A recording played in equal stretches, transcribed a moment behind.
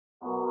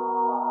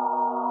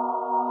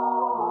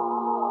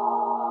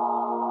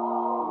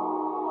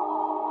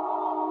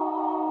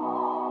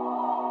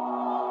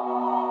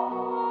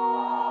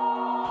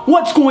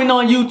What's going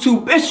on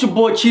YouTube? It's your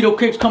boy Chido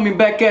Kicks coming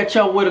back at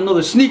y'all with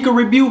another sneaker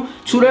review.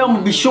 Today I'm going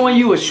to be showing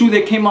you a shoe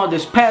that came out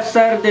this past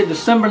Saturday,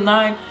 December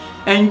 9.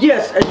 And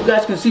yes, as you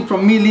guys can see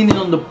from me leaning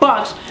on the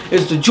box,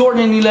 it's the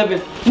Jordan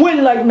 11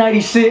 Win Like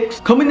 96.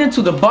 Coming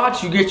into the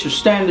box, you get your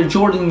standard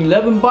Jordan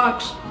 11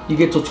 box. You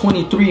get the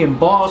 23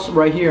 embossed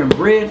right here in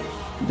red.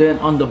 Then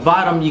on the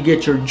bottom, you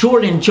get your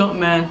Jordan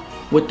Jumpman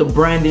with the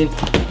branding.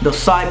 The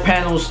side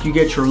panels, you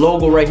get your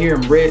logo right here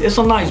in red. It's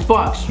a nice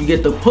box. You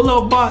get the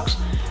pull-out box.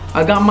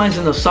 I got mine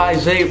in a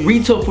size 8.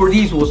 Retail for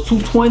these was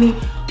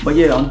 $220. But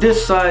yeah, on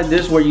this side,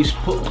 this is where you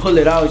pull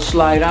it out,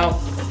 slide out.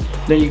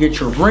 Then you get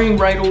your ring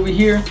right over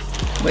here.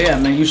 But yeah,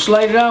 man, you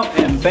slide it out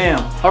and bam.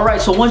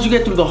 Alright, so once you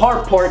get through the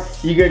hard part,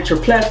 you get your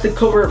plastic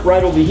cover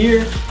right over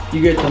here.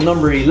 You get the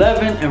number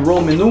 11 and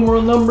Roman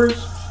numeral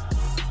numbers.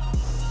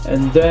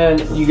 And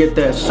then you get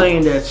that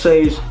saying that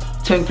says,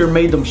 Tinker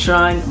made them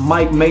shine,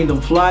 Mike made them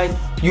fly,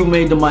 you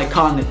made them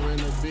iconic.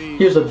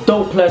 Here's a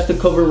dope plastic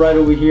cover right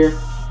over here.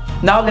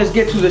 Now let's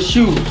get to the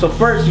shoe. So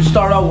first you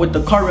start out with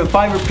the carbon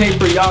fiber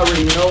paper, y'all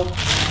already know.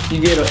 You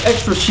get an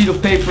extra sheet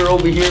of paper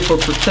over here for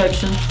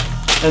protection.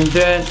 And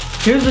then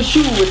here's the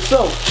shoe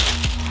itself.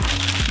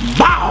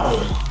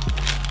 Bow!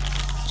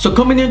 So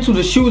coming into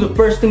the shoe, the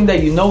first thing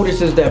that you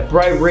notice is that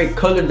bright red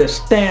color that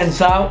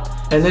stands out.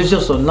 And it's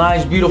just a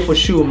nice, beautiful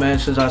shoe, man.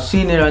 Since I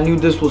seen it, I knew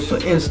this was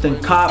an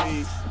instant cop.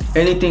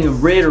 Anything in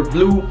red or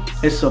blue,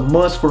 it's a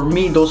must for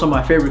me. Those are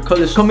my favorite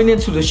colors. Coming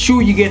into the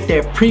shoe, you get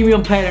that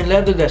premium pattern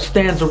leather that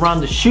stands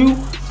around the shoe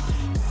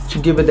to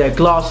give it that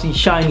glossy,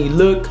 shiny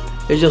look.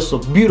 It's just a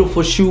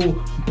beautiful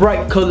shoe,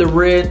 bright color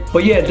red.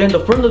 But yeah, then the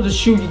front of the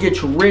shoe, you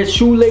get your red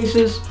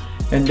shoelaces.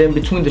 And then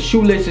between the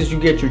shoelaces, you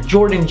get your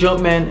Jordan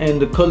Jumpman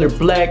and the color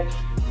black.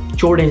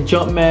 Jordan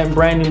Jumpman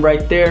branding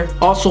right there.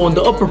 Also on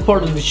the upper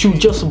part of the shoe,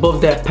 just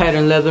above that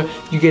pattern leather,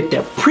 you get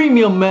that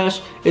premium mesh.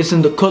 It's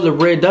in the color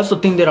red. That's the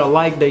thing that I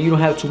like, that you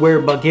don't have to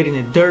worry about getting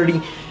it dirty.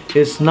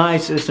 It's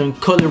nice, it's in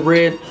color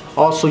red.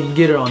 Also you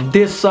get it on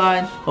this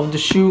side of the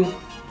shoe.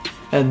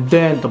 And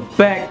then the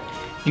back,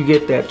 you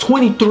get that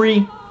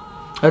 23.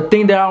 The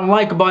thing that I don't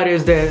like about it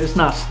is that it's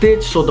not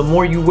stitched, so the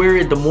more you wear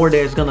it, the more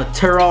that it's gonna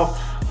tear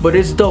off. But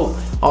it's dope.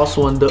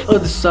 Also on the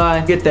other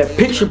side, get that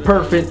picture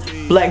perfect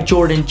black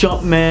Jordan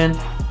Jumpman.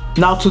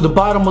 Now to the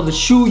bottom of the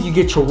shoe, you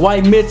get your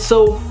white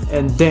midsole,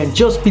 and then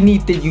just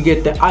beneath it, you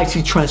get the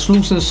icy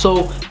translucent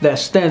sole that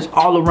stands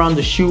all around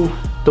the shoe.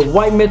 The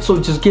white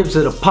midsole just gives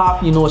it a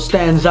pop, you know, it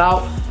stands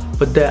out.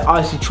 But that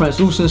icy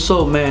translucent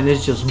sole, man,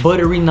 it's just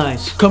buttery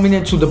nice. Coming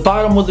into the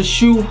bottom of the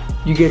shoe,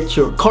 you get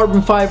your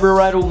carbon fiber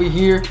right over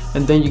here,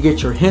 and then you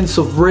get your hints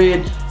of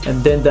red,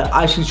 and then the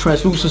icy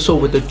translucent sole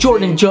with the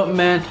Jordan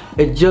Jumpman.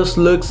 It just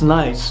looks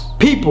nice.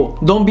 People,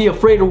 don't be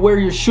afraid to wear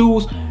your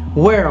shoes.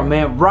 Wear them,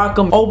 man, rock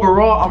them.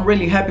 Overall, I'm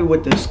really happy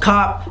with this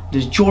cop,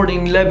 this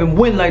Jordan 11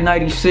 Win Like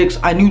 96.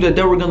 I knew that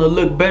they were gonna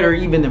look better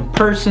even in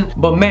person,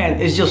 but man,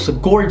 it's just a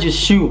gorgeous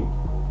shoe.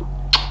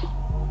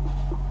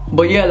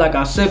 But yeah, like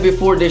I said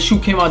before, this shoe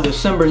came out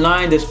December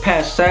 9, this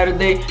past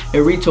Saturday. It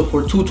retailed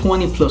for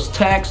 $220 plus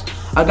tax.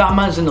 I got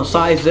mine in a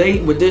size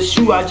 8. With this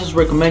shoe, I just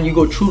recommend you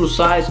go true to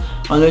size.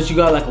 Unless you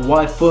got like a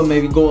wide foot,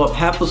 maybe go up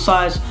half a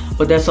size.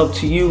 But that's up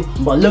to you.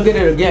 But look at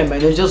it again,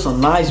 man. It's just a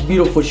nice,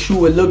 beautiful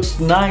shoe. It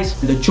looks nice.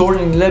 The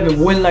Jordan 11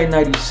 Win Like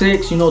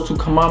 96, you know, to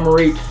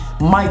commemorate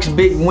Mike's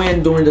big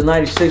win during the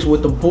 96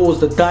 with the Bulls,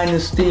 the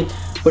dynasty.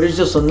 But it's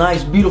just a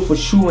nice, beautiful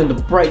shoe in the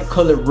bright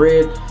color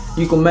red.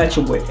 You can match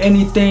it with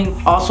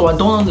anything. Also, I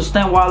don't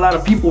understand why a lot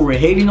of people were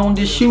hating on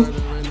this shoe.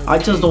 I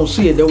just don't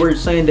see it. They were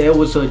saying that it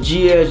was a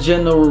GS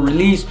general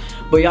release,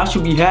 but y'all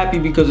should be happy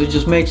because it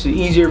just makes it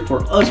easier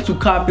for us to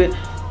cop it.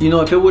 You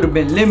know, if it would have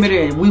been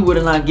limited and we would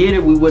have not get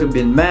it, we would have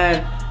been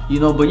mad. You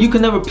know, but you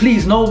can never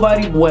please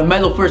nobody. When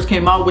Melo first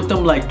came out with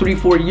them like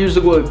 3-4 years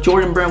ago, if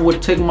Jordan Brand would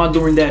have taken them out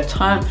during that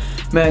time,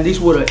 man, these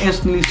would have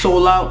instantly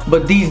sold out.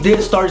 But these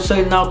did start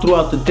selling out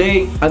throughout the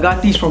day. I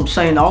got these from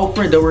St.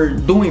 Alfred. They were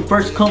doing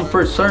first come,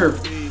 first serve.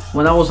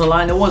 When I was in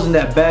line, it wasn't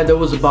that bad. There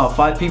was about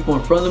 5 people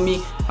in front of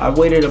me. I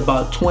waited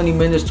about 20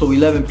 minutes till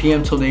 11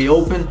 p.m. till they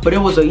opened. But it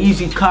was an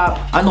easy cop.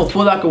 I know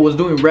Foot Locker was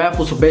doing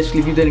raffles, so basically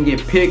if you didn't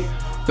get picked,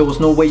 there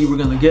was no way you were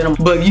gonna get them.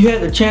 But if you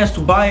had the chance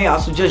to buy it, I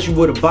suggest you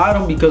would have bought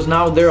them because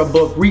now they're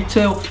above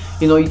retail.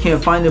 You know, you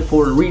can't find it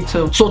for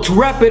retail. So to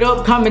wrap it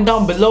up, comment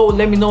down below.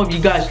 Let me know if you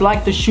guys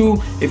like the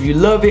shoe, if you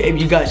love it, if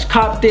you guys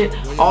copped it.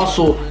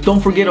 Also, don't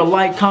forget to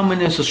like,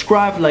 comment, and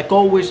subscribe. Like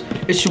always,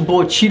 it's your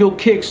boy Chido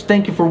Kicks.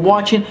 Thank you for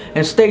watching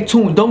and stay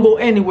tuned. Don't go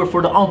anywhere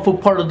for the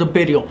on-foot part of the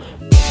video.